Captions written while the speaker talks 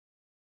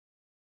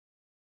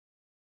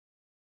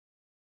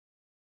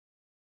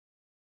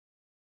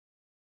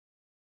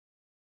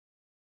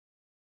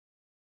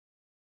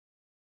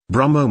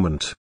Bruh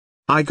moment.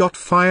 I got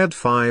fired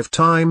 5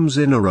 times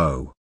in a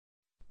row.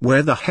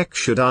 Where the heck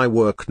should I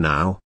work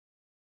now?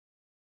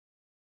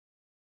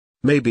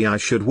 Maybe I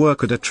should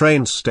work at a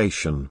train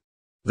station.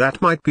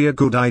 That might be a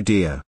good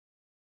idea.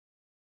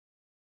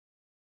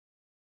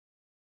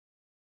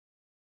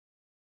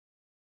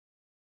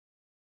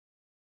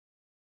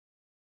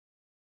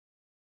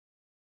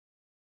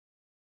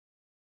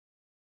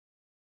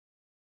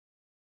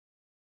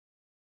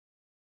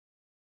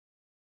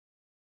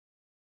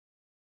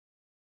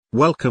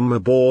 Welcome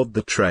aboard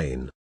the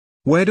train.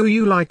 Where do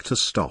you like to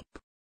stop?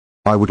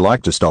 I would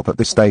like to stop at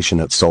the station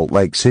at Salt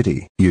Lake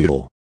City,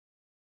 Utah.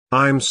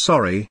 I'm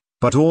sorry,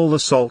 but all the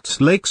Salt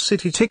Lake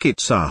City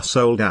tickets are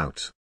sold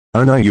out.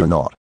 Oh no, you're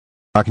not.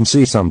 I can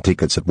see some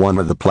tickets at one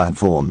of the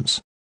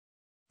platforms.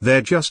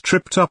 They're just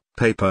tripped up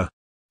paper.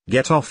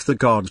 Get off the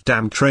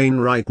goddamn train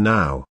right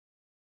now.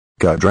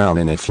 Go drown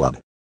in a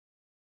flood.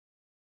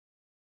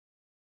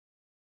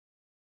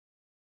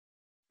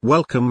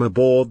 Welcome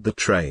aboard the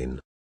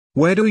train.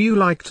 Where do you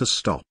like to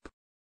stop?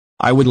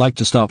 I would like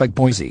to stop at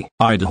Boise,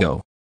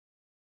 Idaho.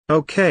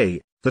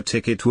 Okay, the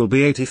ticket will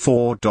be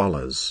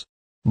 $84.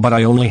 But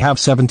I only have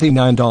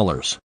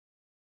 $79.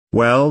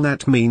 Well,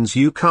 that means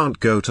you can't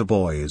go to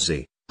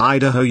Boise,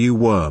 Idaho, you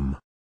worm.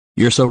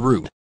 You're so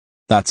rude.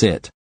 That's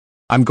it.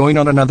 I'm going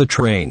on another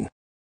train.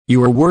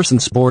 You are worse than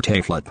Sport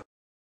a flood.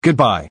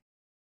 Goodbye.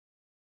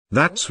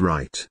 That's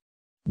right.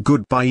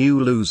 Goodbye,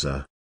 you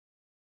loser.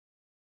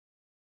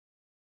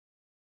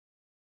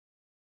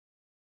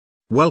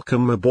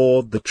 Welcome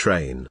aboard the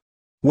train.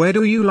 Where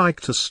do you like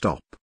to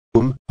stop?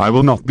 I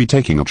will not be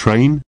taking a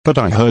train, but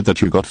I heard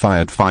that you got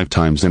fired 5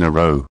 times in a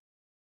row.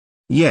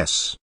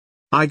 Yes.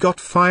 I got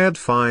fired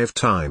 5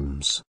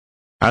 times.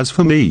 As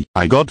for me,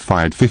 I got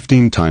fired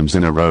 15 times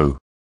in a row.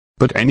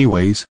 But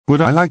anyways, would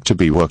I like to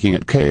be working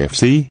at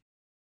KFC?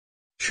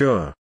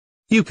 Sure.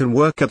 You can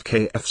work at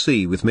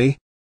KFC with me.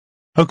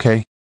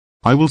 Okay.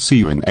 I will see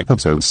you in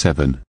episode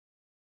 7.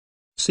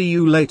 See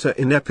you later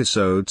in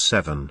episode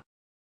 7.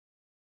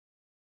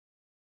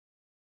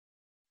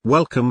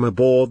 Welcome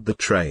aboard the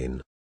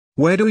train.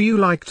 Where do you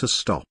like to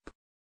stop?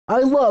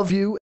 I love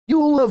you,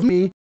 you love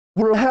me,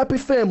 we're a happy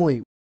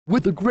family,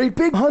 with a great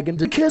big hug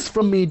and a kiss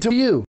from me to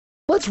you.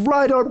 Let's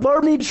ride our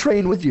Barney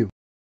train with you.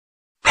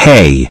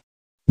 Hey!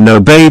 No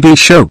baby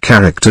show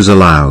characters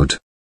allowed.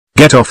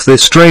 Get off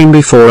this train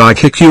before I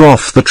kick you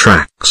off the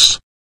tracks.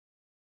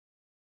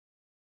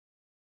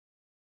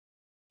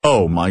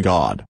 Oh my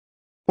God.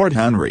 Lord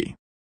Henry.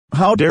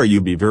 How dare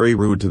you be very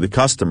rude to the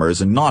customers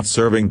and not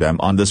serving them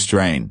on this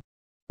train.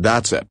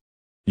 That's it.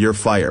 You're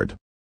fired.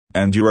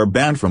 And you are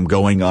banned from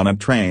going on a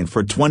train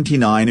for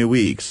 29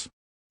 weeks.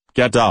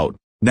 Get out,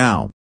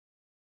 now.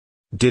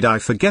 Did I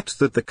forget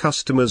that the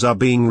customers are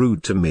being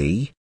rude to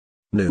me?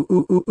 No.